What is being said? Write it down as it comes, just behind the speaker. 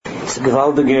It's a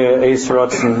gewaltige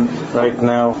Eisrotzen right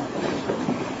now.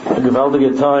 A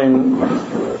gewaltige time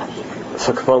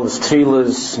for Kabbalah's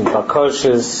Tfilas and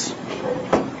Bakoshes.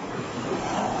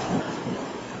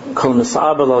 Kol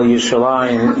Mis'abel al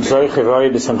Yishalayim, Zoiche Roi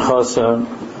B'Simchasa,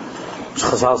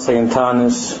 Chazal say in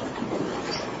Tanis,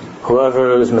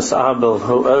 whoever is Mis'abel,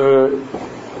 whoever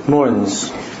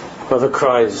mourns, whoever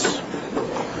cries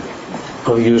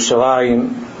of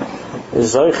Yishalayim,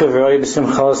 is Zoiche Roi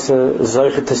B'Simchasa,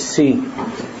 Zoiche to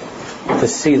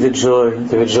see the joy,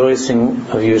 the rejoicing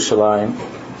of Yerushalayim.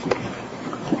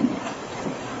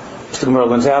 Mr. Gemara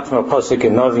learns out from a pasuk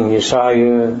in Novin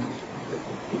Yeshaya,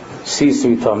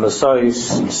 Sisi,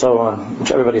 Talmusais, and so on,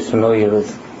 which everybody's familiar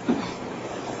with.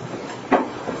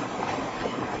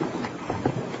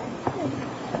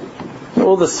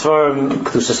 All the Sfarim,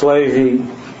 Kedushas Levi,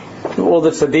 all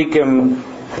the Tzaddikim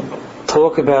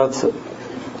talk about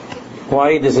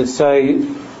why does it say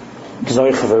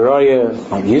Zoiche v'roya,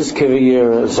 like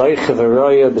Yizkevir, Zoiche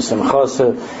v'roya,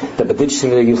 B'Simchasa, that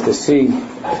B'ditchivir used to see.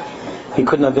 He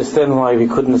couldn't understand why he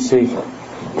couldn't see.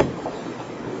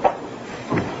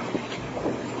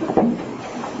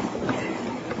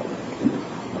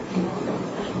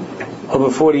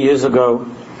 Over 40 years ago,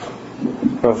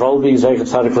 Rav Wolbe, Zoiche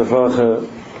Tzadik Levacha,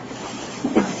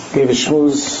 gave a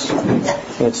shmuz,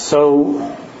 and it's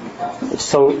so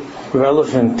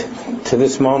relevant to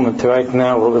this moment, right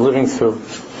now, what we're living through,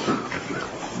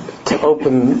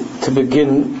 to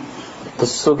begin the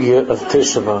sugya of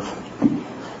Tisha B'Av,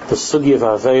 the sugya of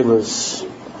Avelis,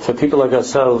 for people like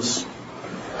ourselves,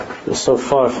 we're so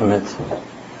far from it.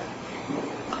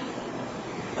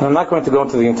 And I'm not going to go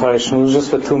into the entire shmuz, just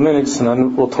for 2 minutes, and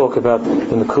then we'll talk about the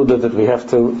Nakuda that we have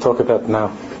to talk about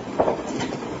now.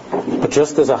 But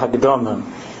just as a Hagdama,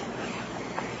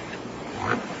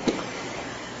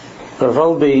 Rav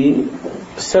Wolbe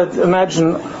said,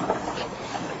 imagine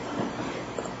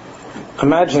a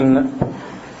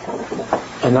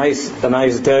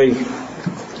nice day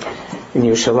in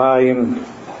Yerushalayim.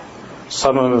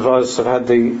 Some of us have had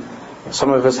the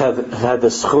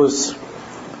schus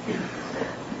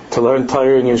to learn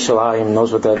Torah in Yerushalayim.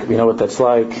 We know what that's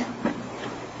like.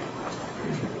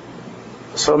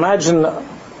 So imagine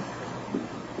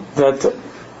that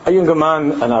a young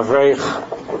man, an Avreich,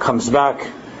 comes back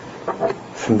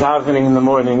from davening in the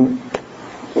morning.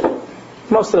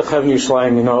 Most of the Chav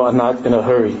Yerushalayim, are not in a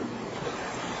hurry.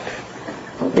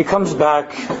 He comes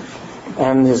back,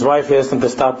 and his wife asked him to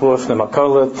stop off the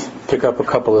Makolet, pick up a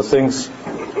couple of things,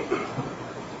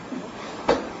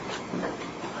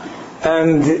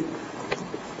 and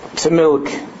to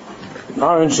milk,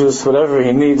 orange juice, whatever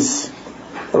he needs,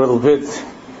 a little bit.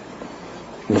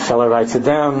 And the fellow writes it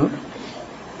down.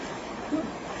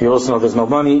 You also know there's no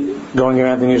money going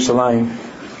around in Yerushalayim.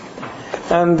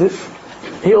 And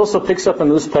he also picks up a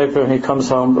newspaper, and he comes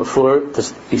home before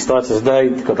he starts his day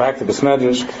to go back to the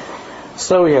Medrash.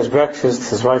 So he has breakfast.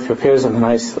 His wife prepares him a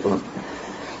nice little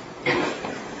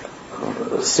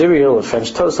cereal, a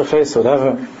French toast, a face,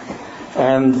 whatever.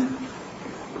 And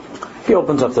he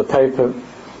opens up the paper,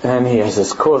 and he has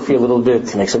his coffee a little bit.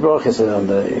 He makes a bracha on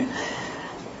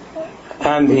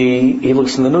and he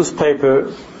looks in the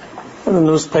newspaper. In the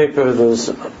newspaper, there's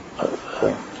a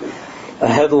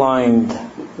headline: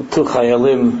 2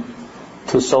 chayalim,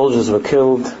 2 soldiers were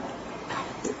killed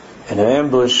in an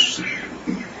ambush.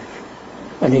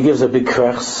 And he gives a big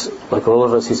krechs, like all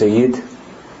of us. He's a yid,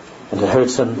 and it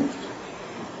hurts him.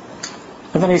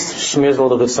 And then he smears a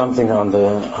little bit something on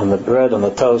the bread, on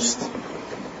the toast.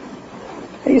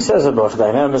 He says about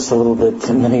dynamics a little bit,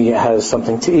 and then he has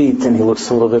something to eat, and he looks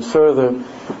a little bit further,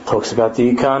 talks about the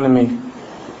economy.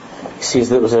 He sees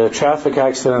there was a traffic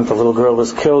accident, a little girl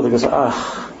was killed. He goes,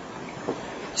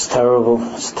 it's terrible,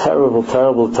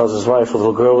 terrible. He tells his wife a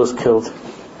little girl was killed.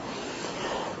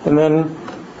 And then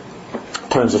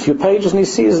turns a few pages, and he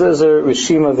sees there's a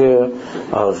rishima there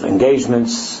of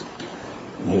engagements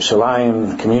in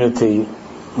Yerushalayim, community.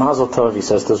 Mazel Tov, he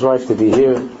says to his wife, did you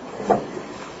hear?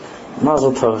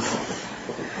 Mazel Tov.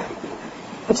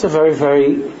 That's a very,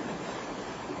 very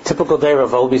typical day Rav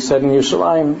Wolbe said in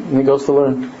Yerushalayim, and he goes to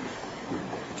learn.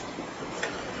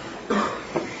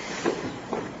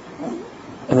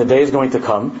 And the day is going to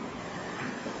come,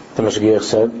 the Mashgiach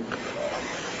said,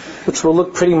 which will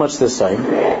look pretty much the same.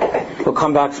 He'll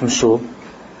come back from shul.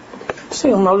 So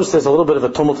you'll notice there's a little bit of a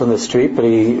tumult in the street, but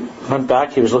he went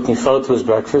back, he was looking forward to his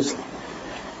breakfast,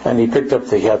 and he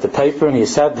had the paper, and he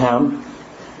sat down,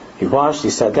 he washed, he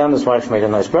sat down, his wife made a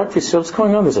nice breakfast. He said, what's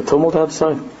going on? There's a tumult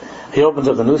outside. He opens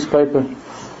up the newspaper,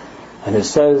 and it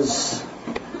says,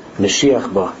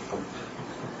 Mashiach ba.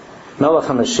 Melech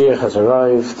HaMashiach has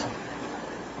arrived.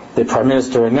 the Prime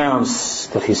Minister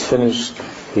announced that he's finished,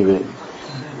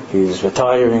 he's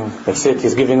retiring, that's it,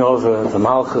 he's giving over the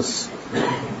Malchus.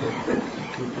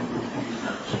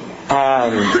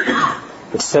 And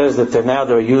it says that there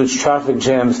are huge traffic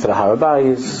jams to the Har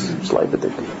HaBayis. It's like the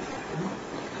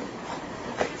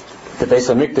Beis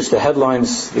HaMikdash, the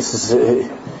headlines, this is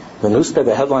the newspaper,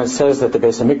 the headline says that the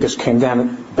Beis HaMikdash came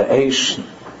down Be'esh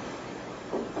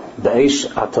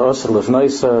Ata'os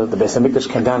Levnoisa. The Beis HaMikdash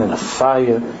came down in a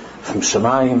fire from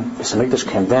Shemayim. Beis HaMikdash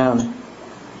came down.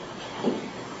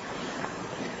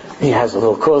 He has a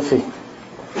little coffee.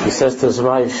 He says to his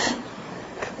wife,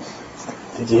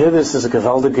 did you hear this? There's a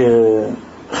gewaltige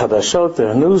Chadashot,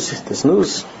 there's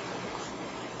news.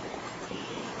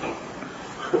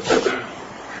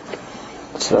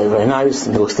 It's very, very nice.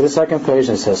 And he looks to the second page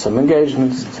and says some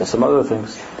engagements, says some other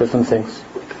things, different things.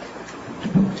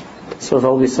 So I've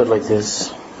always said like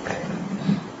this.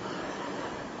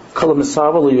 Kol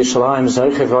Misabel Yerushalayim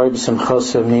Zoche V'Roy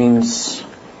B'Simchasa means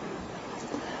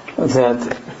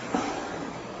that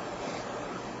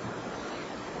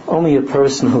only a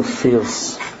person who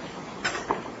feels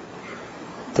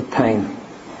the pain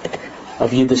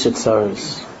of Yiddish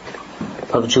tzaros,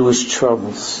 of Jewish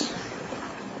troubles,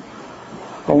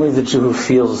 only the Jew who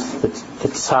feels the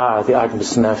tzar, the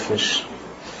agmas nefesh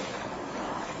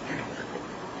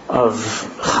of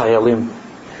chayalim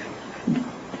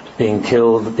being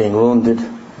killed, being wounded,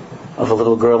 of a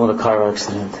little girl in a car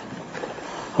accident.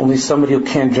 Only somebody who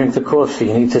can't drink the coffee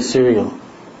and eat the cereal,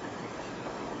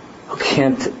 who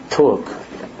can't talk,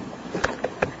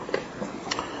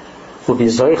 will be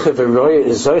Zoche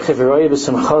V'Roya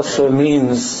B'Simchasa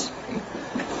means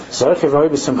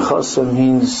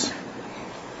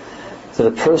that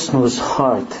a person whose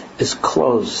heart is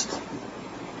closed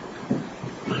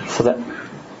for the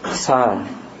tsar,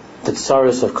 the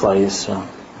tsaris of Klal Yisrael,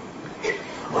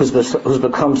 who's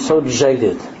become so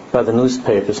jaded by the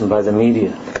newspapers and by the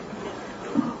media,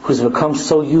 who's become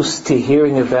so used to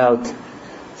hearing about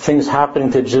things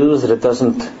happening to Jews that it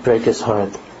doesn't break his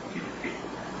heart.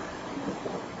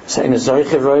 Saying the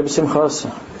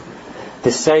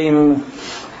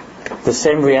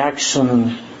same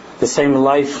reaction, the same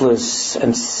lifeless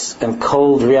and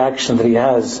cold reaction that he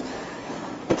has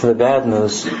to the bad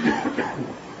news,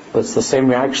 but it's the same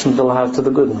reaction that he'll have to the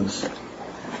good news.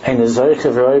 And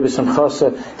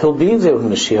he'll be there when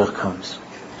Mashiach comes,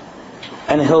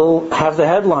 and he'll have the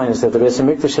headlines that the Beis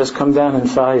HaMikdash has come down in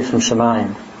fire from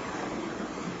Shemayim.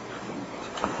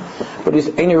 But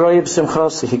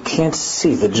he can't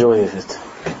see the joy of it,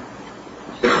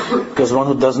 because one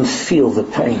who doesn't feel the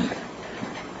pain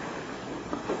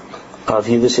of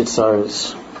Yiddish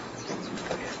tzaros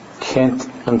can't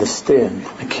understand,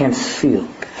 I can't feel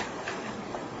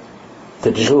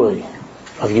the joy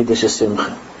of Yiddish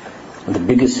simcha, and the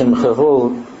biggest simcha of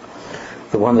all,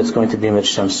 the one that's going to be Mit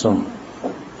Shamsun.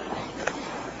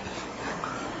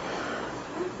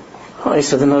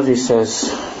 So the Navi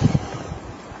says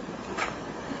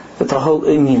that the whole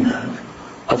inyan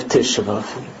of Tisha B'Av,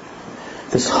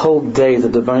 this whole day that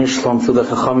the Baruch Shalom through the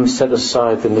Chachamim set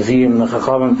aside, the Nevi'im, the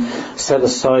Chachamim set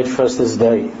aside for us this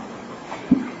day,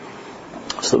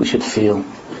 so that we should feel,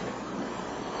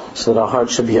 so that our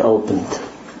hearts should be opened,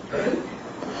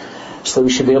 so that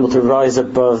we should be able to rise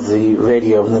above the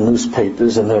radio and the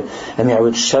newspapers and the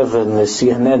Arutz Sheva and the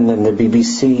CNN and the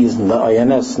BBCs and the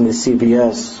INS and the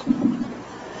CBS,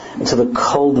 into the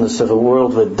coldness of a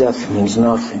world where death means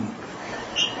nothing.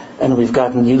 And we've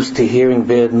gotten used to hearing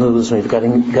bad news, and we've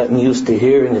gotten used to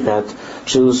hearing about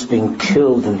Jews being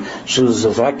killed and Jews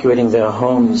evacuating their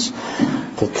homes,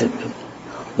 that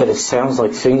it sounds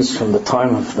like things from the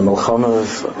time of the Milchama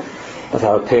of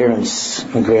our parents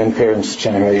and grandparents'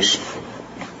 generation.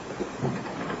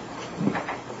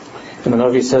 And the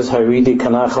Navi says, Haridi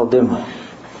kanach al dimma.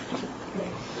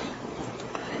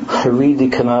 Haridi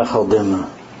kanach al dimma.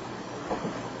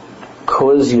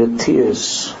 Cause your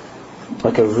tears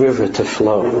like a river to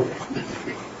flow.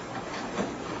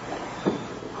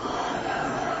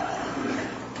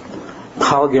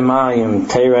 Chal Gemayim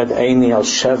Teirad Eini Al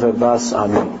Sheva Bas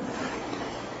Ami.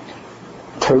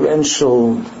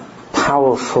 Torrential,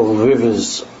 powerful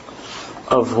rivers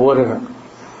of water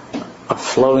are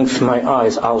flowing from my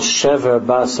eyes. Al Sheva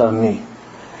Bas Ami.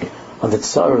 On the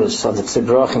tzaros, on the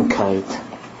tzibrochenkait,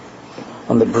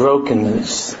 on the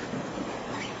brokenness,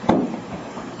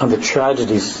 on the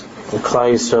tragedies that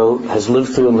Klal Yisrael has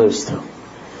lived through and lives through.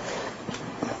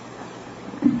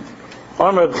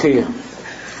 Amar B'chia,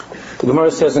 the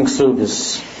Gemara says in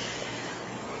Ksubis,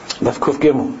 Daf Kuf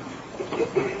Gimel,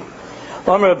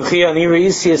 Amar B'chia, Ani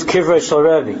Reisi is Kivrei Shal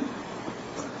Rebbe,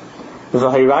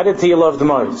 V'hayiradeti Yelav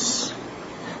D'maris,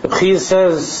 Reb Chia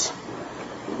says,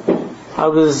 I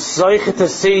was zeiche to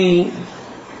see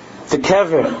the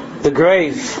kever, the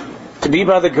grave, to be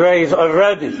by the grave of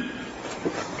Rabbi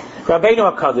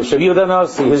Rabbeinu HaKadosh, Rabbi Yehuda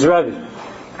Nasi, his Rabbi.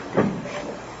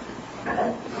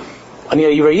 And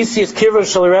Yerayisi's kiver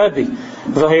shel Rabbi,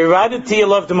 v'hiradati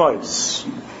alav d'mois.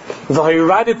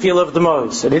 V'hiradati alav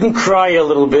d'mois. I didn't cry a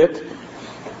little bit,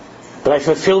 but I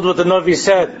fulfilled what the Navi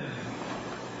said.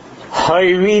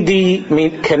 Hayridi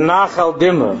min kenach al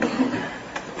dimmer.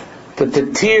 That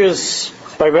the tears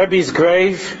by Rabbi's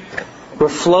grave were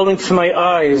flowing from my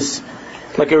eyes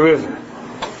like a river.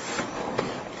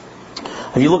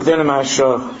 If you look down in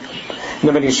Mashah, in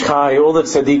the Ben Ish Chai, all the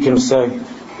tzaddikim say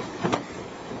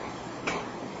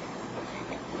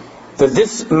that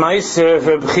this Meiser of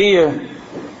Reb Chia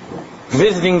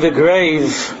visiting the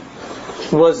grave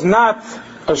was not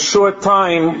a short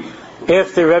time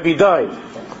after Rebbe died.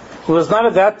 It was not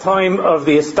at that time of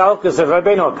the Estalkus of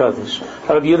Rabbeinu HaKadosh,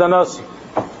 Rabbi Yehuda Nasi.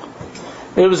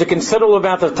 It was a considerable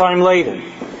amount of time later.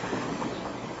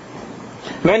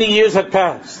 Many years had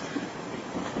passed.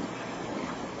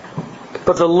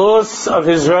 But the loss of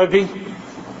his Rebbe,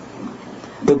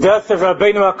 the death of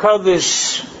Rabbeinu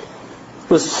HaKadosh,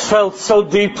 was felt so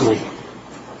deeply.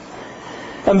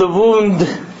 And the wound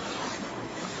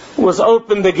was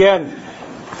opened again.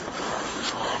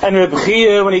 And Reb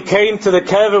Chia, when he came to the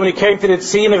kever, when he came to the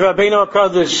scene of Rabbeinu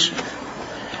HaKadosh,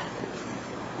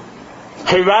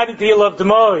 Hiradati alav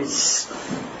d'mois,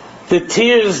 the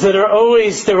tears that were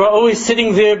always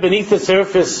sitting there beneath the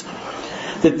surface,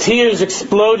 the tears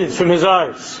exploded from his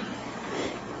eyes.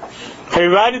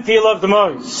 Hiradati alav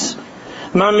d'mois,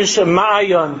 mamish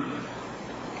ma'ayan,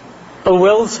 a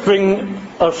wellspring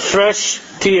of fresh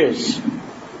tears.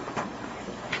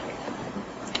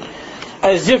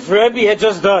 As if Rebbe had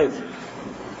just died. As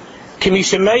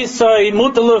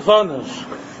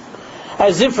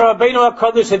if Rabbeinu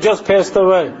HaKadosh had just passed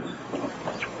away.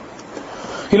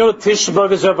 You know what Tisha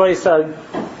B'Av is, Rabbi said?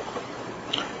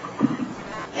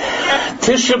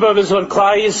 Tisha B'Av is when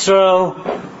Klal Yisrael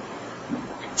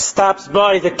stops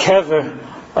by the kever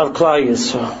of Klal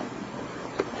Yisrael.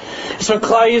 It's when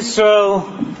Klal Yisrael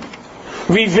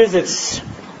revisits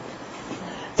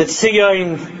the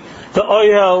Tzion, the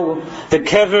Oyel, the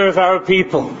kever of our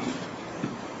people.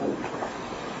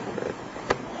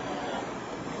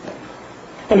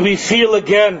 And we feel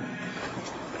again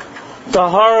the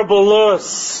horrible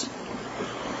loss,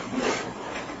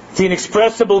 the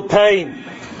inexpressible pain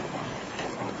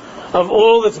of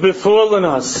all that's befallen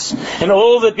us and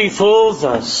all that befalls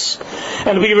us.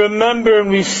 And we remember and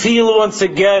we feel once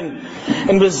again,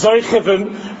 and we're Zaychev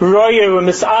and Roya, we're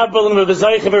Mis'abel and we're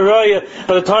Zaychev and Roya,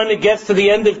 by the time it gets to the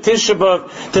end of Tisha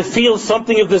B'Av, to feel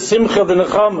something of the Simcha, the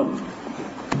Nechama.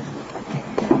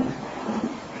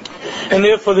 And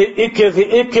therefore the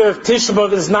Ikar of Tisha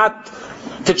B'Av is not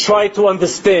to try to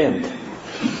understand.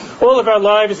 All of our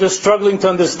lives we're struggling to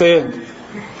understand.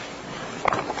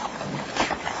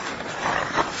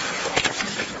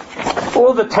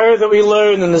 All the Torah that we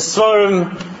learn in the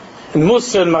Svarim, in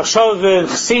Musa, and Machshava, and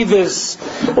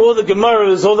Chassidus, all the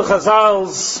Gemaras, all the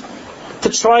Chazals, to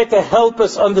try to help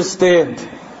us understand.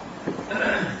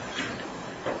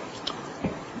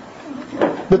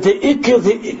 But the Ikar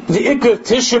of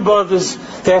Tisha B'Av is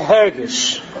the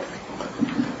Hergish.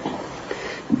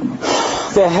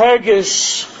 The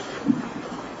Hergish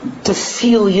to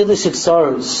feel Yiddish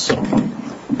sorrows.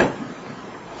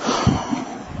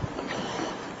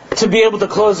 To be able to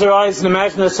close our eyes and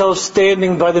imagine ourselves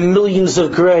standing by the millions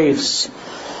of graves,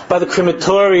 by the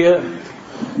crematoria,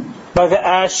 by the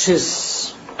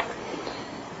ashes.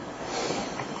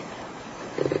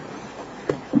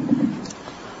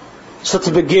 So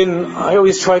to begin, I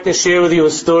always try to share with you a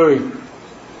story.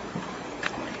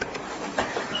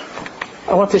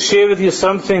 I want to share with you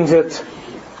something that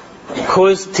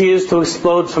caused tears to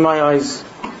explode from my eyes.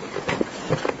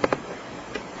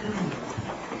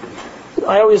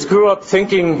 I always grew up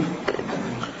thinking,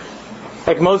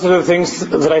 like most of the things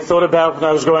that I thought about when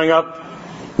I was growing up,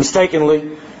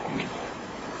 mistakenly.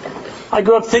 I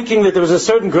grew up thinking that there was a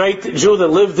certain great Jew that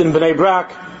lived in Bnei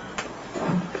Brak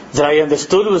that I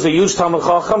understood was a huge Talmud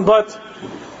Chacham, but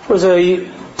was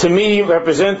to me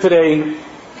represented a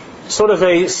sort of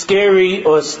a scary,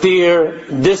 austere,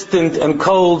 distant and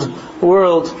cold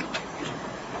world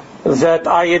that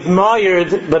I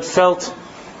admired but felt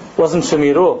wasn't for me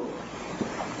at all.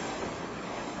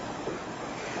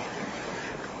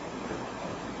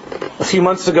 A few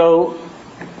months ago,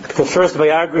 the first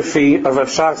biography of Rav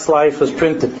Shach's life was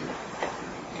printed.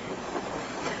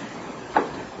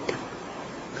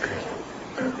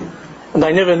 And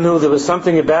I never knew there was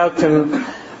something about him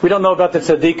We don't know about the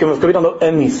tzaddikim, we don't know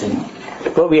anything.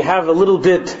 But we have a little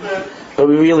bit, but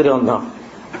we really don't know.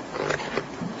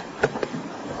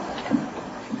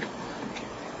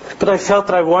 But I felt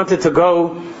that I wanted to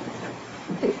go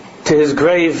to his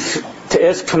grave to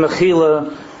ask for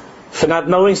mechila for not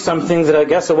knowing something that I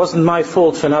guess it wasn't my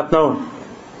fault for not knowing.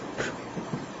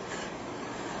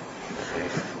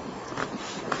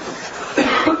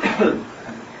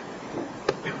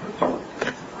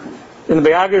 In the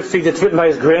biography that's written by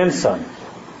his grandson,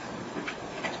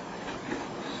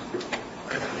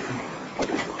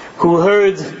 who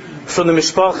heard from the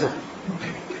mishpacha,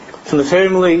 from the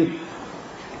family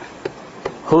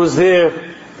who was there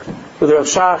with Rav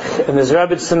Shach and his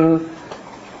Rebbetzin,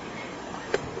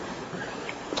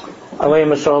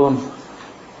 Aleim Shalom.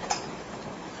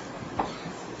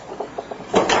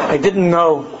 I didn't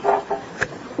know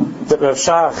that Rav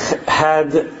Shach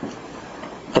had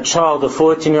a child, a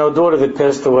 14-year-old daughter that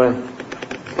passed away.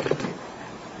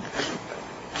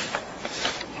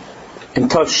 In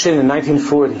Tafshin in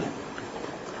 1940.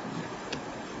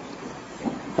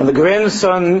 And the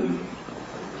grandson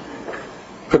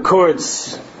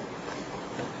records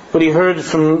what he heard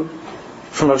from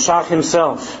Rav Shach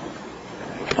himself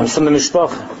and from the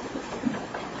Mishpacha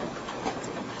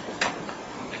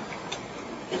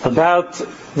about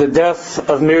the death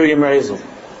of Miriam Razel.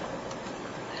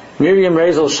 Miriam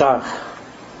Razel Shach.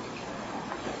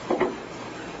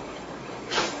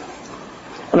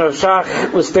 And Rav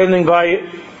Shach was standing by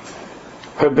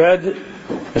her bed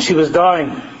and she was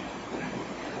dying.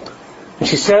 And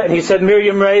he said,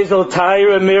 Miriam Razel,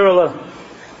 Taira Mirala,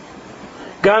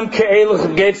 Gam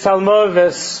Ke'elach Geit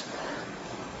Salmoves.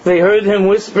 They heard him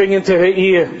whispering into her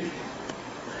ear,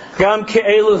 Gam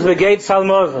Ke'elach Geit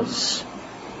Salmoves.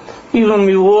 Even when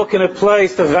we walk in a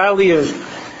place, the valley of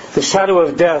the shadow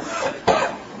of death,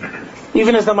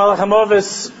 even as the Malach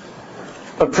HaMoves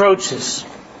approaches,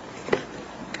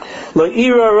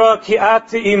 La'ira ra ki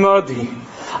ati imodi.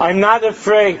 I'm not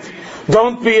afraid.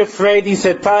 Don't be afraid. He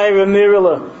said, Taira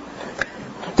Mirala.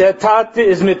 Der Tate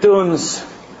is mit uns.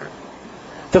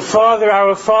 The Father,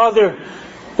 our Father,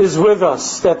 is with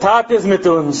us. Der Tate is mit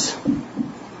uns.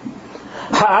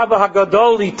 Ha'aba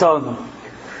hagadol itanu.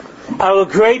 Our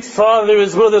great Father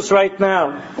is with us right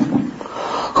now.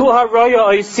 Hu haraya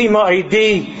oisima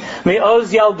aidi. May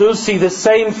oz yaldusi, the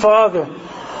same Father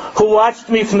who watched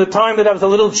me from the time that I was a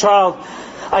little child.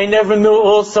 I never knew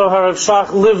also how Rav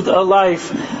Shach lived a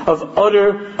life of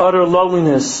utter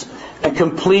lowliness and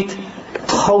complete,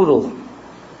 total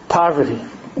poverty.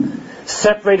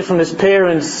 Separated from his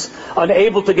parents,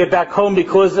 unable to get back home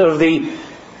because of the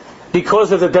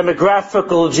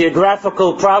demographical,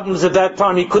 geographical problems at that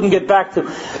time. He couldn't get back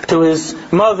to his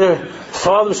mother.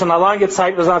 Father,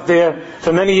 Shanalangetzeit, was not there.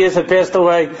 For many years had passed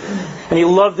away. And he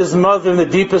loved his mother in the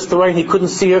deepest way, and he couldn't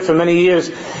see her for many years.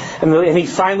 And he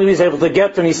finally was able to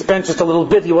get her, and he spent just a little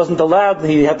bit. He wasn't allowed,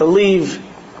 he had to leave.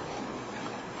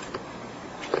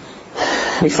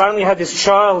 And he finally had his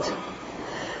child.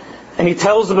 And he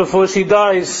tells her before she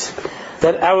dies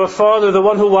that our Father, the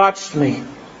one who watched me,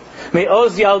 may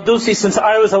oz yaldusi, since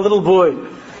I was a little boy,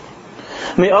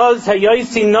 may oz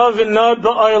hayaisi novin nod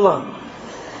ba'ayla,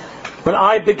 when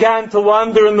I began to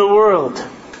wander in the world,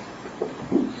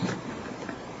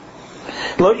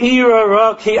 lo ira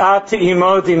ra ki ati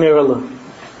imodi mirala.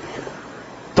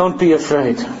 Don't be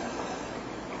afraid.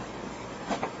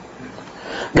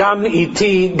 Gam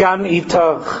iti, gam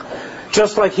itach.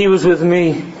 Just like he was with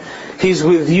me, he's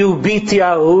with you. Biti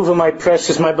ahuva, my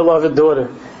precious, my beloved daughter.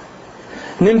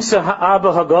 Nimsa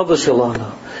ha'aba hagadol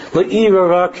shalana. Le'ira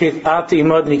ra ki ati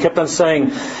imodi. He kept on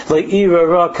saying, Le'ira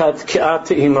ra ki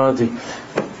ati imodi.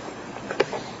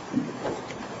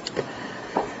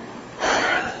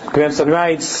 Grandson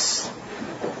writes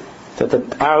that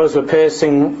the hours were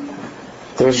passing,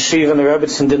 the Rosh Yeshiva and the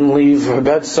Rebbetzin didn't leave her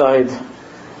bedside,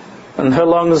 and her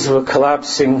lungs were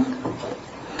collapsing,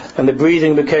 and the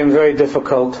breathing became very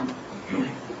difficult.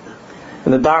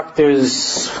 And the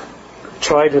doctors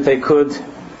tried what they could.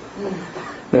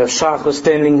 The Rav Shach was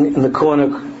standing in the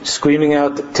corner screaming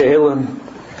out Tehillim,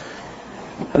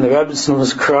 and the Rebbetzin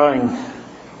was crying,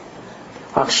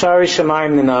 Achshari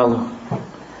Shamayim Ninalu.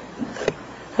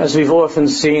 As we've often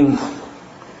seen,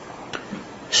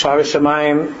 Shari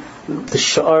Shamayim, the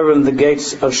Sha'arim, the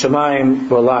gates of Shamayim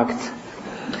were locked.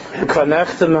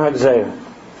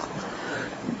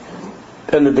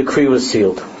 And the decree was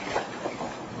sealed.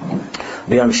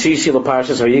 The Amshishi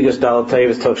L'Parshas Vayigas Dalal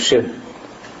Tevis Tofshin.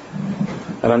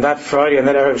 And on that Friday, on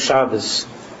that Erev Shabbos,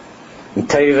 in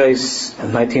Teves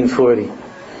in 1940,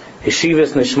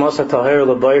 Yeshivas Nishmasa Tahir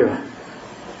L'Bayra,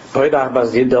 Boydach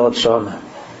Baz Yidal Shana,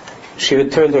 she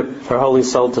returned her holy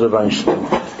soul to the Rebbeinu Shalom.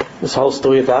 This whole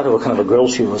story about her, what kind of a girl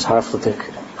she was, half-latik.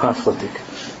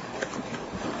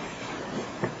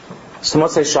 So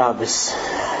Motzei Shabbos.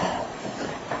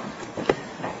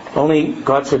 Only,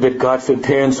 God forbid,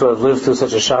 parents who have lived through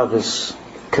such a Shabbos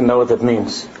can know what that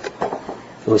means.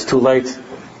 It was too late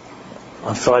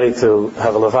on Friday to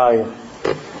have a Levaya.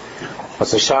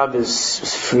 Motzei Shabbos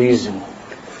was freezing.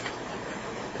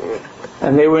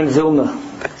 And they were in Vilna.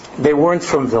 They weren't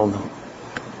from Vilna.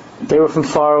 They were from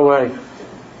far away.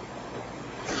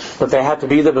 But they had to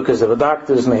be there because of the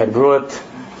doctors, and they had brought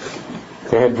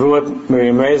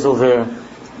Miriam Razel there.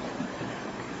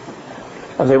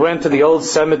 And they went to the old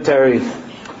cemetery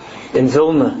in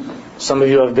Vilna. Some of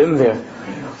you have been there,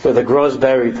 where the Gra is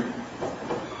buried.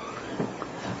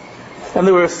 And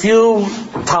there were a few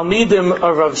Talmidim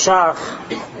of Rav Shach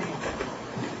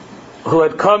who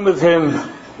had come with him.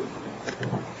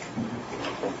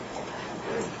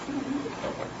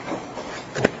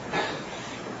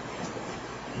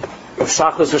 Rav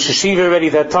Shach was Rosh Yeshiva already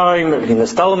at that time, in the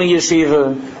Stalmi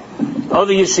Yeshiva,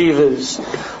 other yeshivas,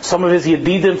 some of his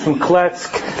Yedidim from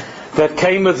Kletsk that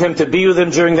came with him to be with him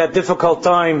during that difficult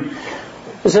time.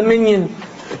 There's a minyan.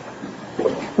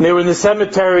 And they were in the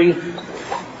cemetery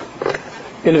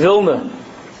in Vilna.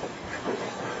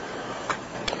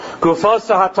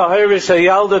 Gufasa HaTahirish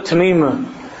Ayalda Tamima,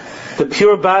 the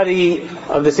pure body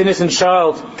of this innocent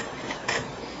child,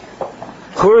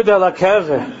 Hurda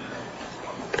Lakeve,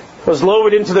 was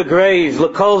lowered into the grave.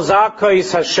 L'kol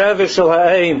zakais hashev shel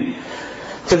ha'eim,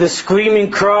 to the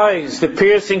screaming cries, the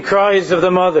piercing cries of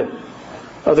the mother,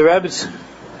 of the Rebbetzin.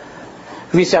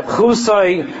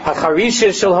 V'sabchusai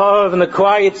hacharisha shel ha'av, and the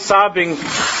quiet sobbing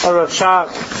of Rav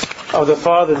Shach, of the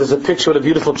father. There's a picture of what a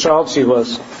beautiful child she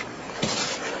was.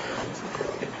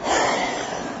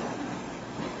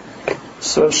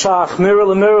 So Rav Shach,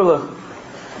 Mirala,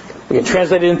 we can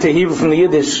translate it into Hebrew from the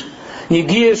Yiddish.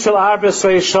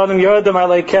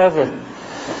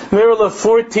 Mirala,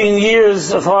 14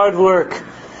 years of hard work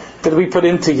that we put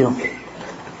into you.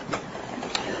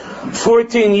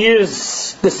 14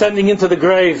 years descending into the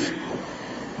grave.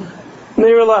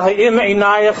 Mirala,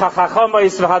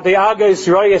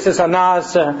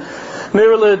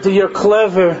 do your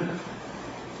clever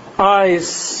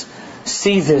eyes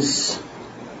see this?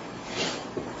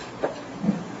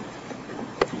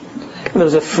 And there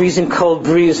was a freezing cold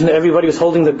breeze, and everybody was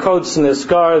holding their coats and their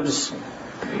scarves.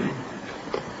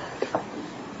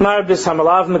 Most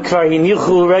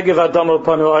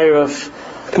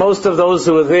of those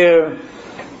who were there,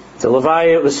 the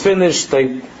Levaya was finished.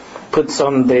 They put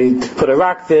a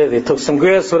rock there, they took some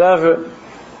grass, whatever,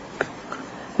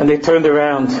 and they turned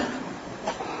around.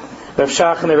 Rav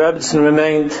Shach and the Rebbetzin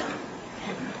remained.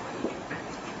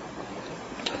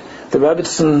 The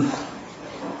Rebbetzin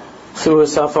threw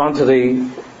herself onto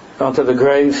the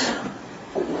grave.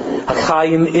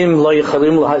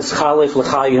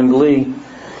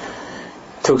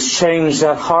 To exchange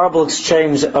that horrible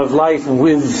exchange of life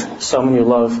with someone you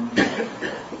love,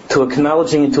 to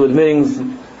acknowledging and to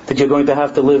admitting that you're going to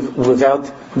have to live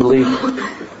without belief.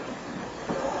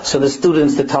 So the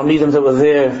students, the Talmidim that were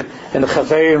there, and the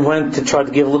Chaverim went to try to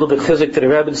give a little bit chizuk to the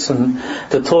Rebbetzin,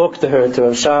 to talk to her, to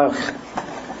Rav Shach.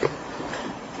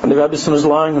 And the Rebbetzin was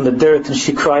lying on the dirt, and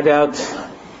she cried out,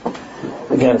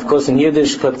 again, of course in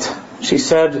Yiddish, but she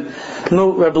said,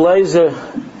 "No, Reb Leizer,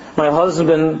 my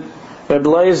husband, Reb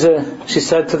Leizer," she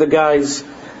said to the guys,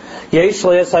 "Yesh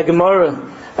le'es ha-Gemara,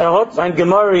 and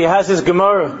Gemara, he has his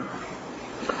Gemara.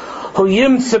 Hu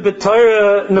yimtze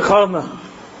b'Torah nechama.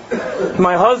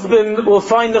 My husband will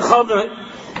find nechama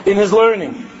in his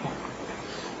learning.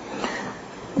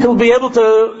 He'll be able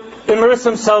to immerse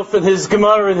himself in his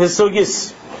Gemara, in his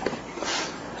sugis.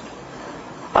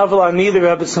 Aval ani the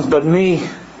Rebbetzin, but me,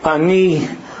 ani,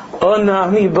 ona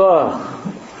ani ba,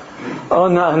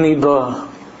 ona ani ba.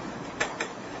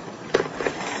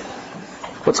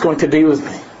 What's going to be with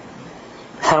me?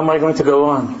 How am I going to go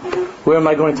on? Where am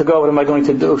I going to go? What am I going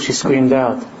to do?" She screamed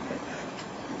out.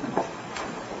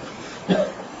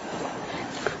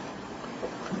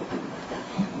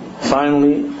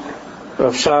 Finally,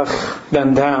 Rav Shach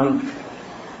bent down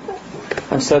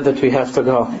and said that we have to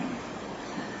go.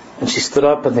 And she stood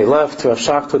up and they left. Rav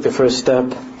Shach took the first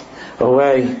step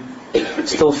away,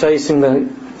 still facing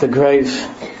the grave.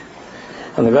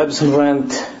 And the Rebbetzin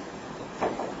went.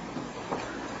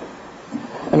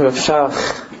 And Rav Shach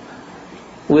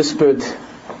whispered,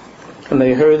 and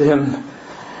they heard him,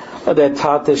 "Der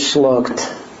Tate schlugt."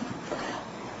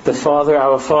 The Father,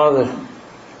 our Father,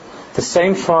 the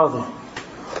same Father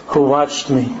who watched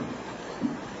me,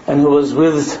 and who was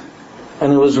with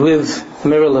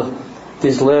Mirala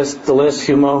the last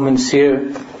few moments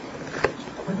here,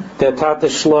 der Tate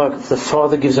schlägt, the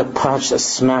father gives a punch, a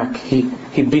smack, he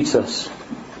beats us.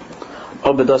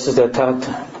 Aber das ist der Tate.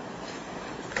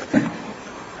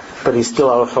 But he's still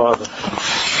our father.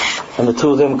 And the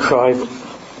two of them cried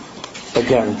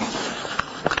again.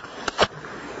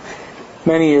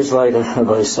 Many years later,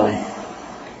 Rabbi say,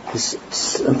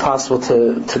 it's impossible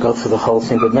to go through the whole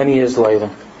thing, but many years later,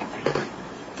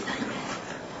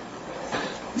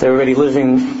 they're already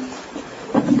living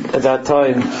at that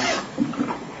time.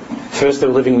 First they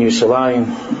were living in Yerushalayim,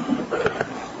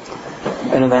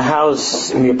 and in the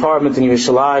house, in the apartment in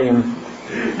Yerushalayim,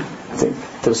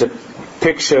 there was a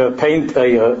picture,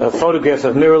 a photograph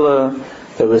of Mirla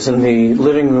that was in the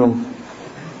living room.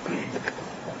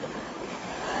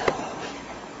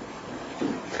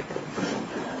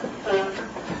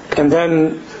 And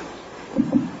then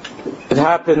it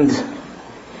happened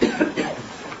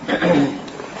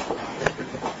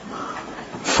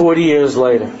 40 years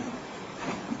later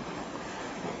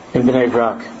in Bnei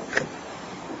Brak.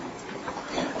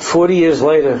 40 years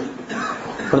later,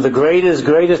 one of the greatest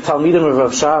Talmidim of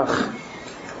Rav Shach,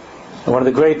 and one of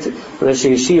the great Rosh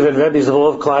Yeshiva and Rebbes of all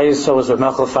of Klal Yisrael was Rav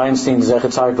Mechel Feinstein,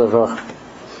 Zecher Tzaddik Levrach.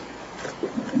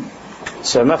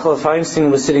 So Rav Mechel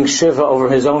Feinstein was sitting Shiva over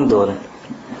his own daughter.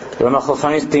 Rav Mechel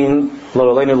Feinstein,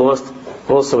 Lo Aleinu, lost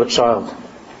also a child.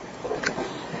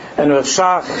 And Rav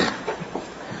Shach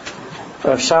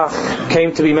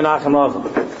came to be Menachem Ava.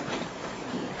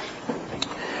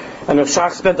 And Rav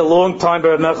Shach spent a long time by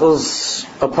Rav Mechel's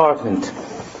apartment.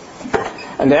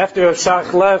 And after Rav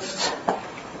Shach left,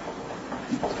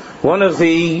 one of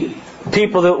the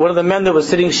men that was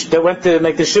sitting, that went to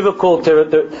make the Shiva call to Rav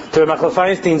Mechel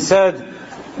Feinstein said,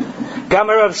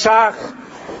 Gamer Rav Shach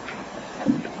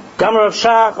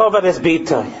over this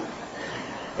bita.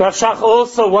 Rav Shach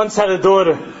also once had a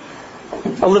daughter,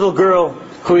 a little girl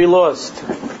who he lost.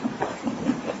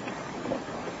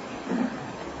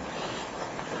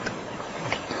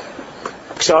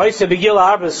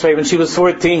 When she was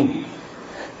 14,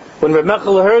 when Reb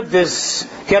Mechel heard this,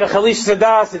 he had a chalish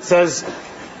sadas. It says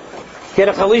he had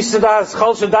a chalish sadas.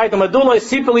 Chol shadayt amadulay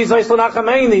sipeli zayis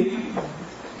l'nachameini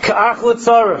ka'ach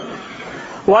l'tzara.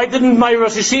 Why didn't my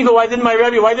Rosh Yeshiva? Why didn't my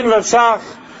Rebbe? Why didn't Rav Shach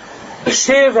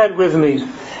share that with me?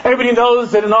 Everybody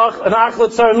knows that an ach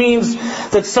l'tzara means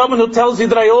that someone who tells you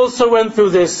that I also went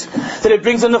through this, that it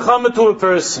brings a nechama to a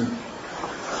person.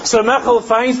 So Mechel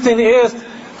Feinstein asked.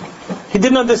 He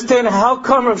didn't understand how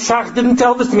come Rav Shach didn't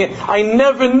tell this to me. I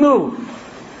never knew.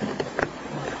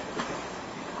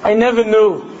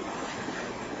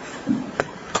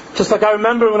 Just like I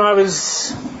remember when I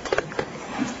was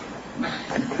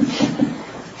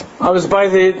by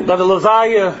the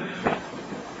Levaya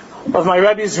of my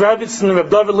Rebbe's Rebbitzin, Reb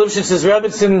David Lifshitz's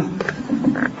Rebbitzin,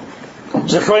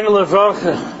 Zechreinu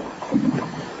Levracha.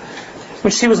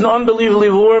 She was an unbelievably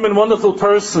warm and wonderful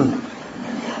person.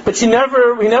 But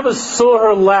we never saw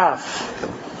her laugh.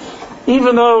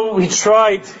 Even though we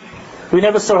tried, we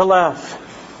never saw her laugh.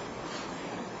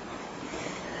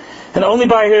 And only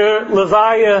by her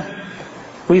Levaya,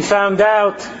 we found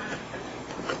out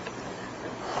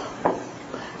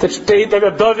that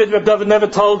Reb David never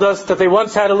told us that they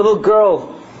once had a little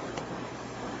girl.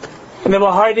 And they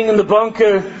were hiding in the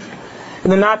bunker,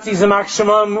 and the Nazis in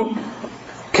Shemam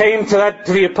came to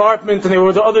the apartment, and there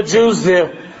were the other Jews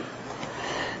there.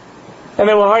 And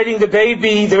they were hiding the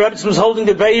baby. The Rebbetzin was holding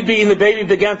the baby, and the baby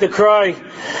began to cry.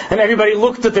 And everybody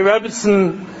looked at the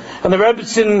Rebbetzin, and the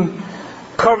Rebbetzin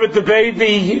covered the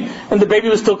baby, and the baby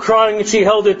was still crying, and she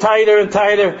held her tighter and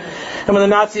tighter. And when the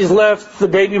Nazis left, the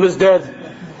baby was dead.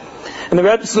 And the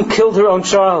Rebbetzin killed her own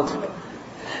child.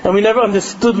 And we never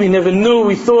understood, we never knew,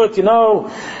 we thought,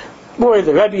 boy,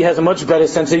 the Rebbe has a much better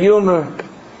sense of humor.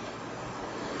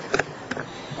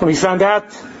 When we found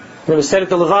out, it was said at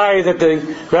the Levai that the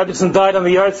Rebbetzin died on the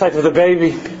yard site of the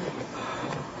baby.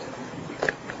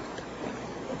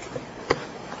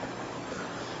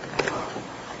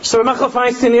 So Rav Mechel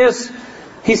Feinstein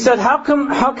he said, how come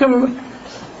Rav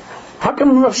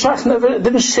Shach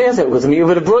didn't share that with me? He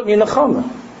would have brought me a nechama.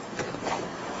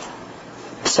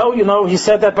 So, he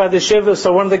said that by the Shiva,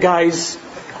 so one of the guys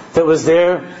that was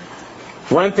there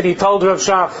went and he told Rav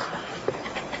Shach.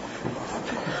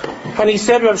 And he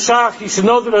said, Rav Shach, you should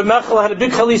know that Rav Mechel had a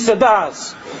big chalish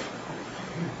sadas.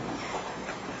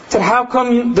 Said, how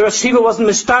come the Rosh Yeshiva wasn't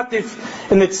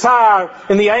mishtatif in the tsar,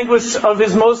 in the anguish of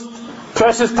his most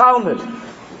precious Talmud?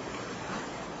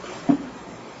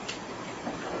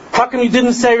 How come you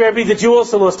didn't say, Rebbe, that you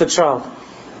also lost a child?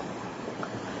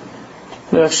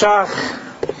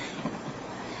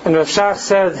 And Rav Shach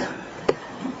said,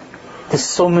 this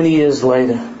so many years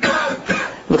later.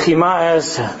 The Chima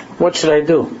asks, what should I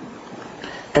do?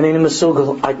 And in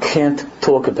Mesugal, I can't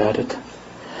talk about it.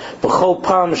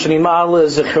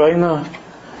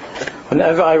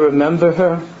 Whenever I remember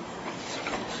her,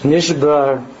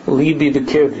 Nishbar Libi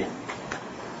B'Kirbi.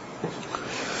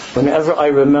 Whenever I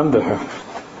remember her,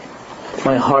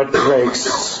 my heart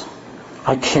breaks.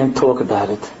 I can't talk about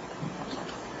it.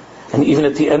 And even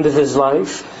at the end of his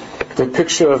life, the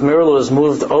picture of Mirla was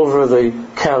moved over the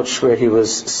couch where he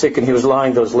was sick and he was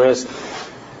lying that last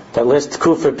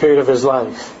Kufa period of his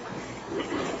life.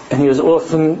 And he was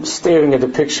often staring at the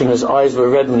picture and his eyes were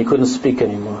red and he couldn't speak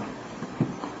anymore.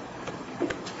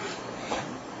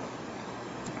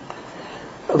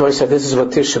 Rabbi said, this is what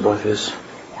Tisha B'Av is.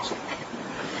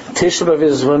 Tisha B'Av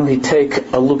is when we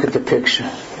take a look at the picture.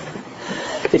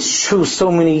 It's true,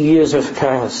 so many years have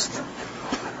passed.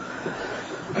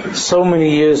 So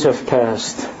many years have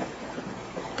passed.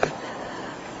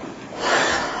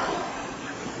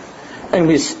 And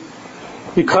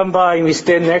we come by and we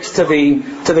stand next to the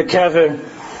kever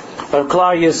of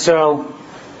Klal Yisrael,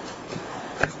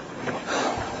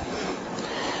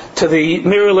 to the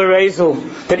Mirror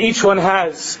L'Rezel that each one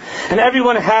has. And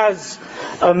everyone has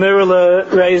a Mirror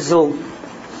L'Rezel.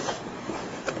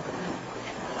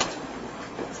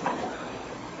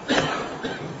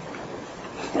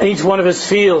 And each one of us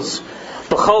feels,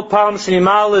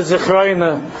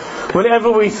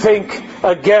 whenever we think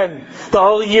again, the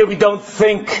whole year we don't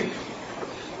think.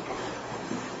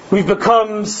 We've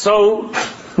become so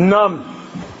numb.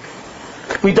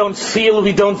 We don't feel,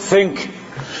 we don't think.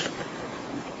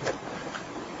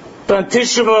 But on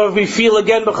Tisha B'Av we feel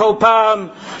again,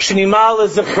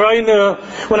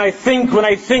 when I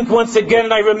think once again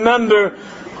and I remember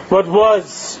what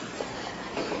was.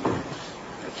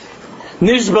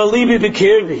 Nishba Libi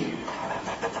B'Kirbi.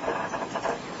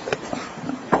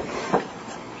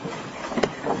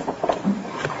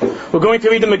 We're going to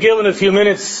read the Megillah in a few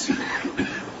minutes.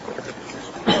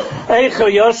 How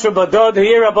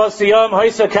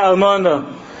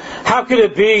could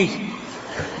it be?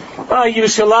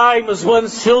 Yerushalayim was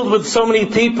once filled with so many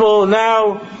people.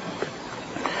 Now,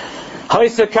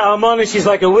 Haisa Ka'almana, she's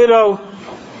like a widow.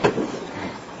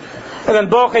 And then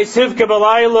Bochei Sivka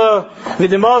B'Layla,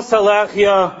 V'Dimas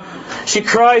Halachya, she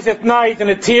cries at night and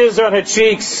the tears are on her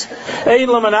cheeks. Ein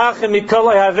la Menachem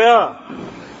Mikol Haveh.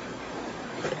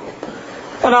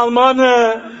 An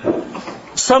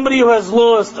almana, somebody who has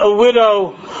lost a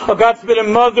widow, or God forbid a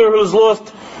mother who's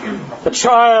lost a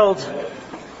child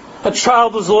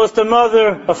who's lost a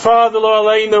mother, a father, Lo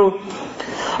Aleinu.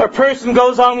 A person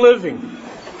goes on living.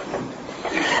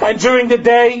 And during the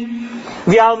day,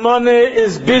 the almana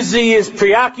is busy, is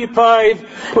preoccupied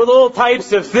with all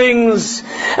types of things,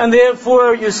 and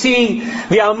therefore you see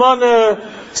the almana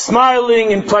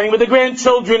smiling and playing with the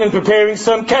grandchildren and preparing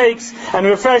some cakes and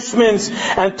refreshments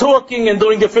and talking and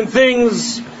doing different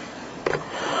things.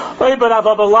 But in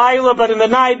the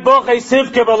night, Bochei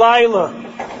Sivka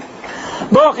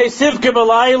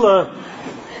B'Layla,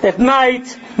 at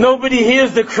night, nobody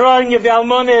hears the crying of the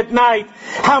almana at night.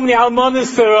 How many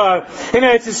almanas there are in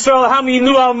Eretz Yisrael? How many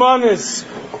new almanas?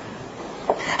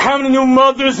 How many new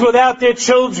mothers without their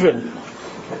children?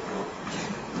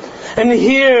 And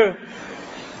here,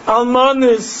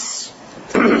 almanas,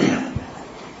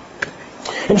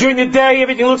 and during the day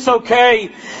everything looks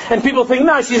okay, and people think,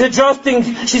 no, she's adjusting,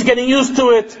 she's getting used to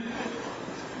it.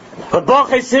 But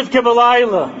Bochei Sivka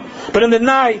B'Layla, but in the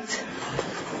night,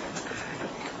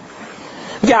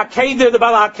 the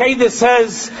Baal HaKedah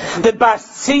says that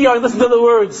Bas-Tzion, listen to the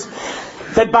words,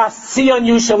 that Bas-Tzion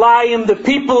Yerushalayim, the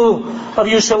people of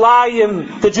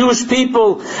Yerushalayim, the Jewish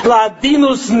people,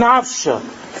 La'adinus Nafsha,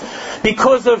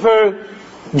 because of her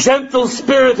gentle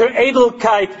spirit, her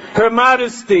edelkeit, her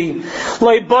modesty,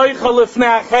 Leiboicha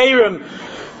Lifnei Acherim,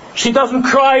 she doesn't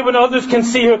cry when others can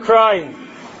see her crying.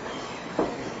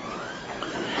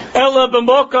 Ela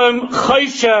b'mokam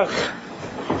choshech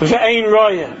ve'ein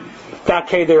roya.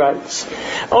 The writes.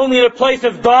 Only in a place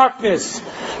of darkness,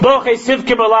 Bochei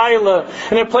Sivka B'Layla,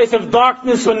 in a place of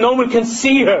darkness when no one can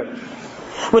see her,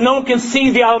 when no one can see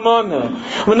the almana,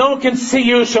 when no one can see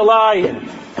Yerushalayim,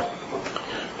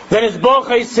 then it's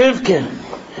Bochei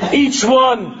Sivka. Each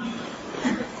one,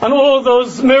 and all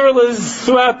those mirrors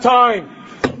throughout time.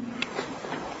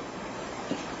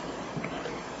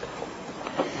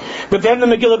 But then the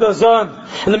Megillah goes on,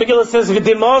 and the Megillah says,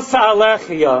 V'Dimas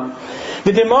Alechia.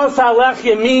 V'Dimas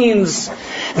Alechia means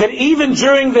that even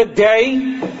during the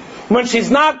day, when she's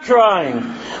not crying,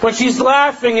 when she's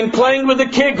laughing and playing with the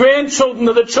grandchildren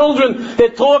or the children, they're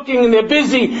talking and they're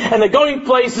busy and they're going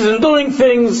places and doing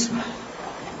things.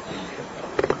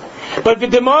 But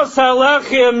V'Dimas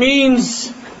Alechia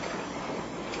means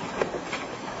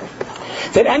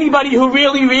that anybody who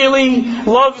really, really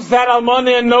loves that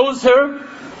almana and knows her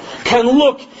can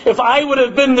look. If I would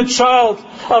have been the child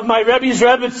of my Rebbe's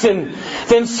Rebbitzin,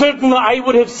 then certainly I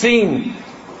would have seen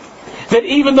that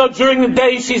even though during the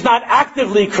day she's not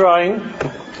actively crying,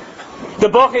 the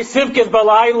Bochei Sivka is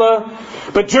Balayla,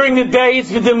 but during the day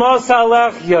it's V'dimos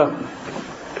Alechya.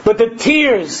 But the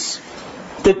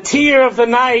tear of the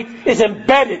night is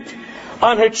embedded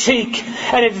on her cheek,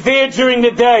 and it's there during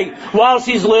the day, while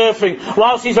she's laughing,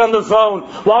 while she's on the phone,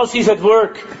 while she's at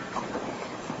work.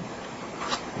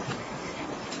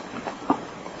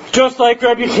 Just like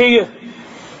Rabbi Chia.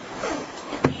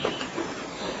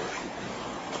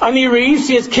 Ani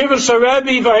Reisi is Kirush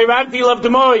Rebbe, V'Hiragdi Lav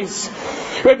Demois.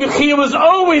 Rabbi Chia was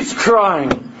always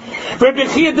crying. Rabbi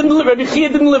Chia didn't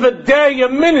live a day, a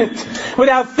minute,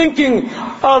 without thinking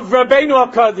of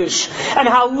Rabbeinu HaKadosh, and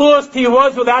how lost he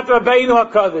was without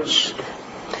Rabbeinu HaKadosh.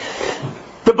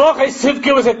 The Bochei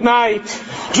Sivka was at night.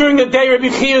 During the day, Rabbi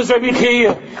Chia was Rabbi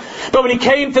Chia. But when he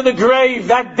came to the grave,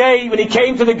 that day, when he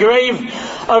came to the grave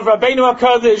of Rabbeinu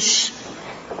HaKadosh,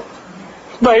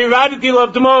 V'Hiragdi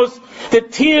Lav Demois, the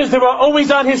tears that were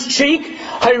always on his cheek,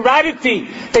 Hiraditi,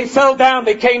 they fell down,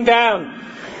 they came down.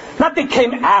 Not they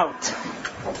came out.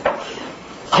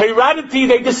 Hiraditi,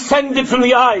 they descended from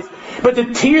the eyes. But the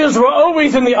tears were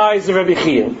always in the eyes of Rabbi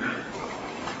Chia.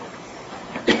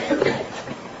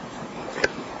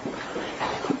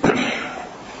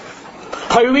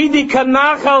 Haridi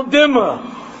kanachal dima.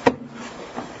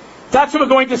 That's what we're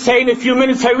going to say in a few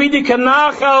minutes. Haridi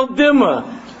kanachal dima.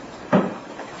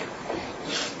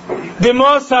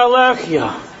 Dimos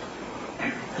alechya.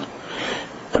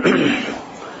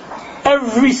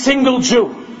 Every single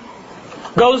Jew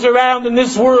goes around in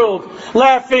this world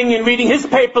laughing and reading his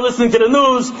paper, listening to the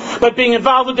news, but being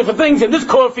involved with different things, in this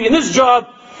coffee, in this job.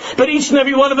 But each and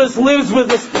every one of us lives with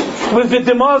this, with the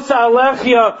Demos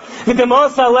Alechya. The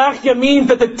Demos Alechya means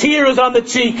that the tear is on the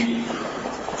cheek.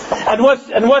 And what's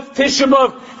Tisha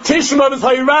B'Av? Tisha B'Av is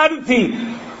Hayraditi.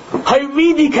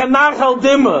 Hayridi kanachal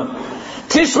dima.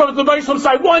 Tisha B'Av, the Baruch says,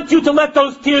 I want you to let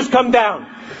those tears come down.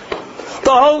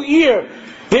 The whole year,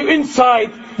 they're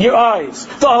inside your eyes.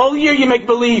 The whole year you make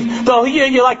believe. The whole year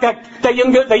you're like that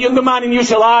younger man in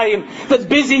Yerushalayim that's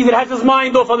busy, that has his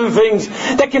mind off other things,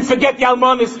 that can forget the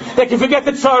almanis, that can forget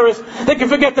the tzaras, that can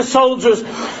forget the soldiers,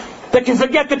 that can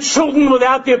forget the children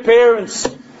without their parents,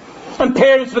 and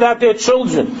parents without their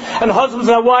children, and husbands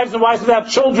without wives, and wives without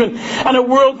children, and a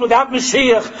world without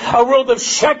Mashiach, a world of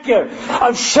sheker,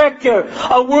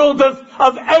 a world of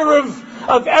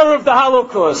Erev the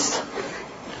Holocaust.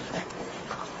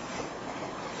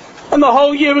 And the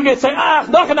whole year we're going to say,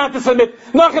 nothing to submit,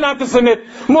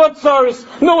 more tzaras,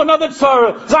 no another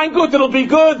tzara, zayin gut, it'll be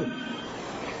good.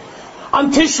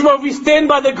 On Tisha B'Av we stand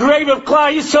by the grave of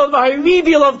Klal Yisrael,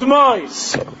 v'hayridi lav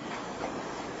demois.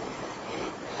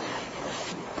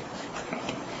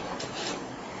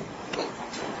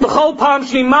 The whole Pam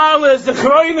Shlimala, as the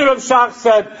Chroiner of Shach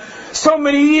said, so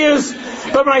many years,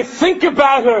 but when I think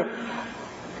about her,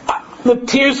 the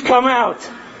tears come out.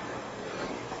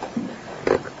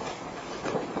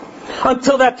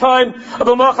 Until that time,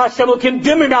 until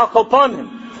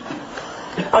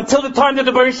the time that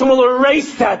the Baruch Shem will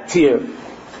erase that tear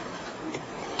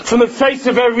from the face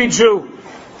of every Jew,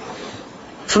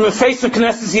 from the face of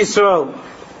Knesset Yisrael.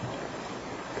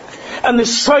 And the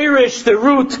shayrish, the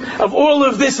root of all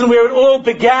of this and where it all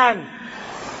began,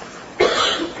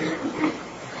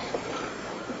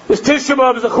 is Tisha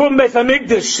B'Av, is the Chum Beis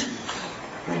HaMikdash,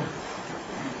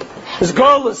 is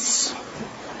Golus.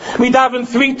 We daven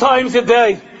 3 times a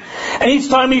day, and each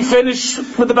time we finish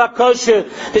with the Bakosha,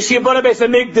 the Shiyabana Beis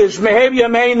HaMikdash, Mehev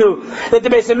Yameinu, that the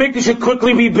Beis HaMikdash should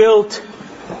quickly be built.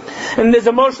 And there's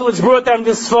a moshel that's brought down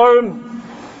this forum,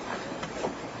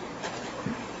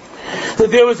 that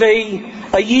there was a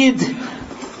Yid,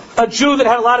 a Jew that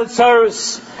had a lot of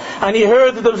tzaras, and he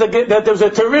heard that there was a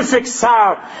terrific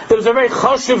tsar, there was a very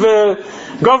choshev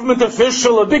government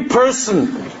official, a big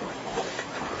person,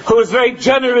 who was very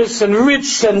generous and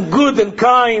rich and good and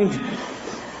kind.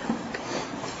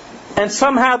 And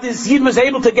somehow this Yid was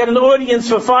able to get an audience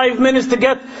for 5 minutes,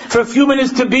 for a few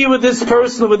minutes to be with this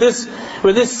person, with this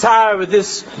tsar, with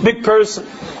this big person.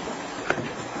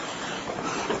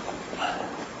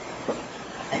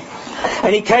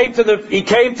 And he came to this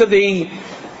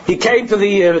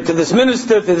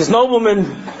minister, to this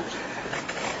nobleman,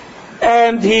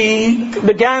 and he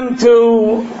began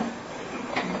to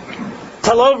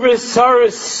tell over his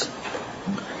sorrows,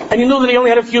 and he knew that he only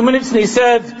had a few minutes, and he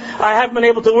said, I haven't been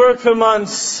able to work for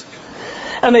months,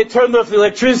 and they turned off the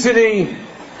electricity,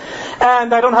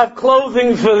 and I don't have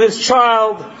clothing for this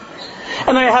child,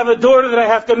 and I have a daughter that I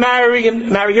have to marry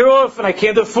her off, and I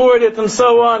can't afford it, and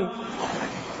so on.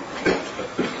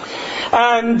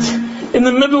 And in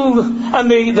the middle, and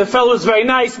the fellow was very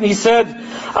nice, and he said,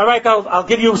 all right, I'll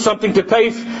give you something to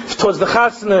pay towards the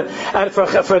chasna and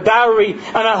for a dowry,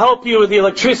 and I'll help you with the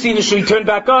electricity that should be turned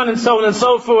back on, and so on and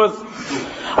so forth.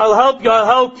 I'll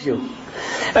help you.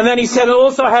 And then he said,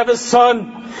 also I have a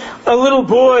son, a little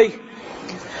boy,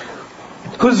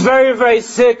 who's very, very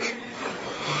sick.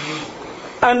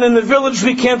 And in the village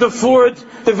we can't afford,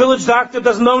 the village doctor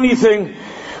doesn't know anything.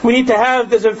 We need to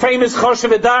there's a famous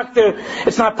choshev doctor,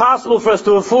 it's not possible for us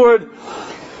to afford.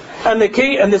 And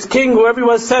this king, who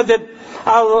everyone said that,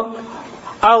 I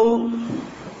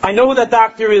know who that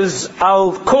doctor is,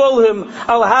 I'll call him,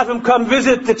 I'll have him come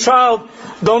visit the child,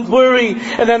 don't worry.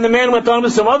 And then the man went on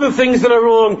with some other things that are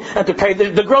wrong, and to pay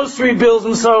the grocery bills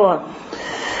and so on.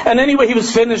 And anyway, he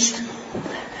was finished,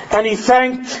 and he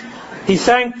thanked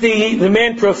the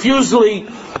man profusely.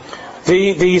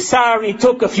 The Sar, he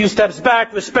took a few steps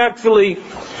back respectfully.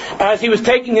 As he was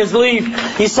taking his leave,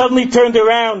 he suddenly turned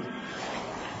around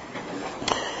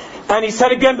and he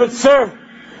said again, but sir,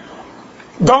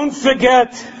 don't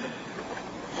forget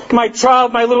my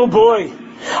child, my little boy.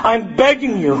 I'm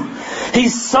begging you.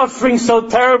 He's suffering so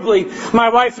terribly. My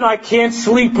wife and I can't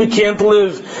sleep, we can't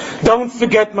live. Don't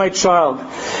forget my child.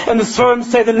 And the Sforim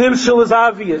say the nimshal is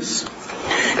obvious.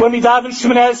 When we daven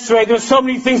Shemoneh Esrei, there are so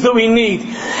many things that we need.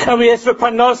 And we ask for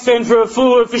parnasa and for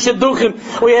refuah, for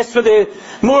shidduchim. We ask for the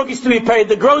mortgage to be paid,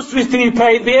 the groceries to be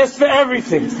paid. We ask for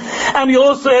everything. And we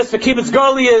also ask for Kibbutz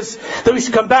Goliath, that we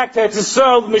should come back to Eretz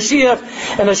Yisrael, Mashiach,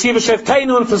 and Hashiva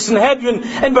Shevteinu, and for Sanhedrin,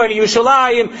 and Bnei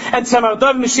Yerushalayim, and Tzemach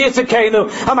David, Mashiach Tzedekenu,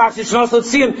 Hamashich Shnos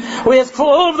L'Tzion. We ask for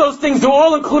all of those things. They're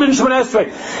all included in Shemoneh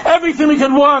Esrei. Everything we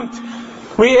could want,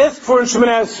 we ask for in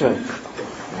Shemoneh Esrei.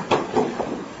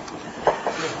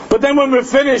 But then when we're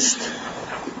finished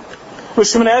with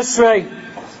Shemoneh Esrei,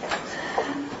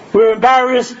 we're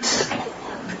embarrassed,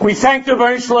 we thank the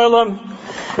Rebbeinu Shalom,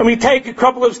 and we take a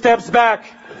couple of steps back.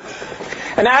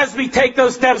 And as we take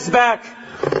those steps back,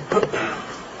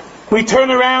 we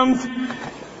turn around,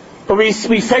 or we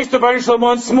face the Rebbeinu Shalom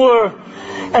once more,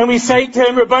 and we say to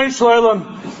him, Rebbeinu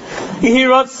Shalom, Yehi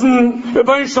Ratzon,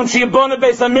 Rebbeinu Shalom, Sheyibona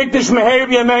Beis HaMikdash Meher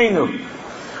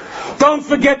B'Yameinu. Don't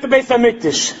forget the Beis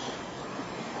HaMikdash.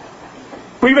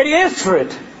 We already asked for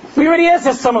it. We already asked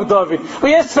for Tzemach David.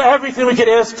 We asked for everything we could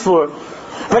ask for.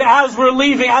 But as we're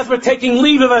leaving, as we're taking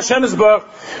leave of Hashem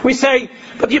Yisbarach, we say,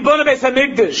 but Yibona Beis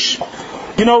HaMikdash.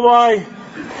 You know why?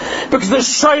 Because the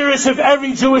shayrish of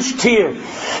every Jewish tear,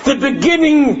 the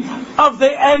beginning of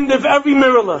the end of every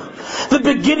mirala, the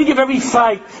beginning of every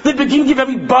fight, the beginning of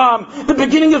every bomb, the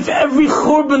beginning of every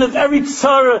churban, of every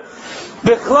tzara,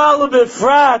 Bechlal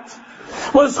Befrat,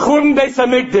 was Churban Beis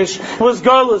HaMikdash, was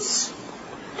Galus.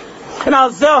 And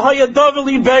Alzeh Hayadav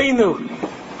Libeinu.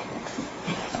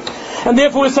 And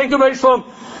therefore we're saying to Rebbeinu Shalom,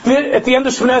 at the end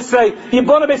of Shemoneh Esrei,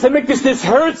 Yibona Beis HaMikdash, this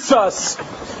hurts us.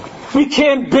 We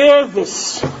can't bear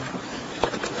this.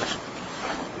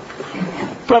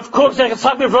 Rav Kook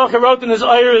Yitzchak Bevrocha wrote in his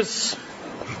Iris,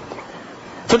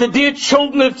 for the dear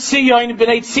children of Tzion,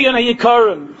 B'nai Tzion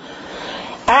HaYikarim,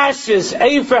 ashes,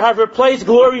 Efer, have replaced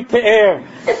glory to air.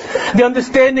 The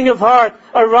understanding of heart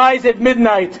arise at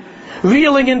midnight,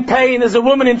 reeling in pain as a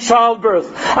woman in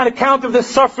childbirth, on account of the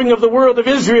suffering of the world of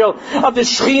Israel, of the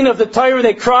Shekhinah, of the Torah.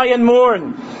 They cry and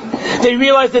mourn. They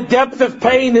realize the depth of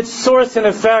pain, its source and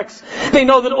effects. They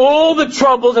know that all the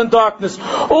troubles and darkness,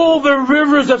 all the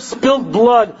rivers of spilled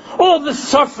blood, all the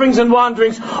sufferings and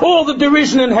wanderings, all the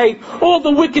derision and hate, all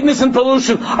the wickedness and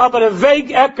pollution are but a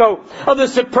vague echo of the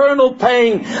supernal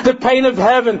pain, the pain of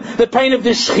heaven, the pain of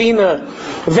the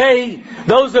Shekhinah. They,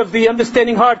 those of the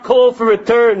understanding heart, call for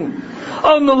return.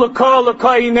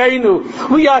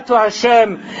 We are to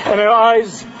Hashem, and our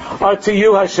eyes are to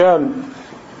you, Hashem.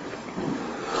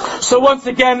 So once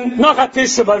again, Nachat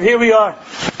Tisha B'Av, here we are.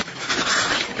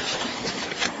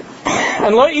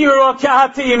 And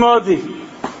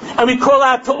we call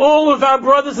out to all of our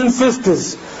brothers and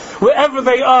sisters, wherever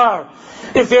they are,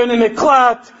 if they're in a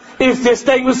miklat, if they're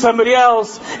staying with somebody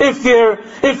else, if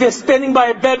they're standing by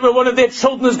a bed where one of their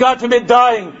children is, God forbid,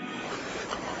 dying.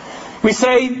 We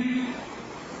say,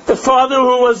 the Father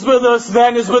who was with us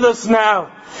then is with us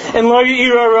now. And Lo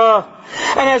Yirah.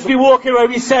 And as we walk away,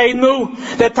 we say, Nu,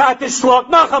 the Tate Shlok,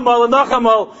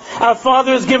 Nachamal, our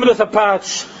Father has given us a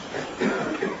patch.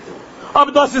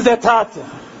 Aber das ist der Tate.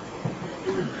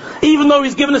 Even though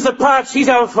He's given us a patch, He's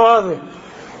our Father.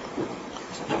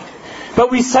 But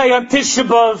we say on Tisha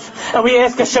B'Av, and we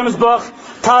ask Hashem Yisbarach,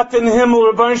 Tate in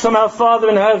Himmel, Rebbeinu Shalom, our Father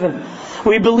in heaven,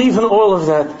 We believe in all of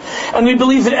that. And we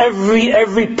believe that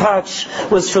every patch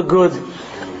was for good.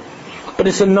 But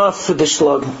it's enough for the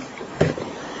shlug.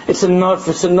 It's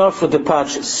enough for the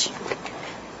patches.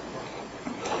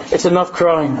 It's enough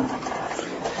crying.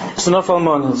 It's enough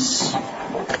almanas.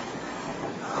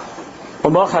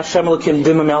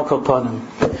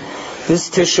 This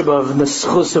Tisha B'Av, and the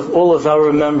schus of all of our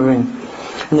remembering,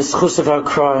 and the schus of our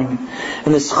crying,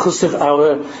 and the schus of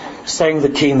our saying the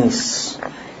kinas,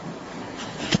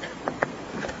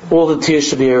 all the tears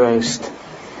should be erased.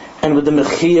 And with the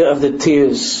mechiyah of the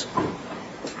tears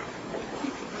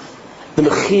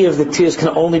can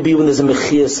only be when there's a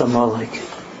mechiyah samalik.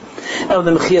 And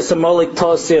the mechiyah samalik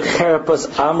tasir cherpas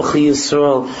amchi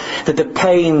Yisrael, that the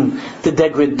pain, the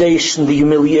degradation, the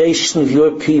humiliation of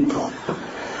your people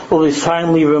will be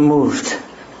finally removed.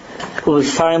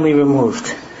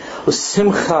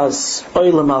 Simchas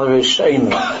olam al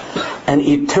rishainu, and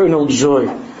eternal joy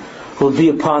will be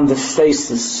upon the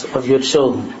faces of your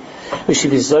children. We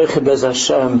should be zoche bez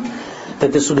Hashem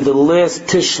that this will be the last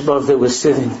Tisha B'Av that we're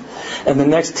sitting, and the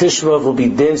next Tisha B'Av will be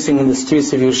dancing in the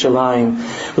streets of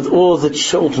Yerushalayim with all the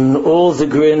children, all the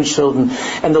grandchildren,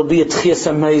 and there'll be a Tchias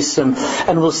HaMeisim,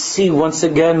 and we'll see once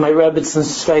again my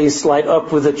Rebbitzon's face light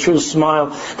up with a true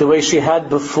smile, the way she had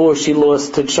before she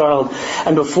lost her child,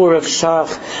 and before Rav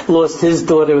Shach lost his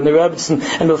daughter, and the Rebbitzon,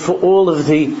 and before all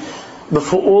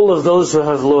of those who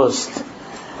have lost,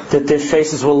 that their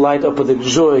faces will light up with the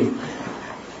joy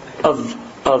of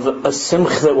a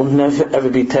simcha that will never ever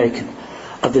be taken,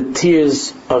 of the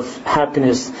tears of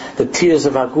happiness, the tears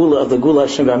of Agula, of the Gula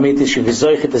Hashem B'Amiti, should be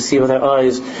zoichet to see with our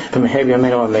eyes from Hebi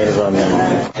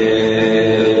Amen.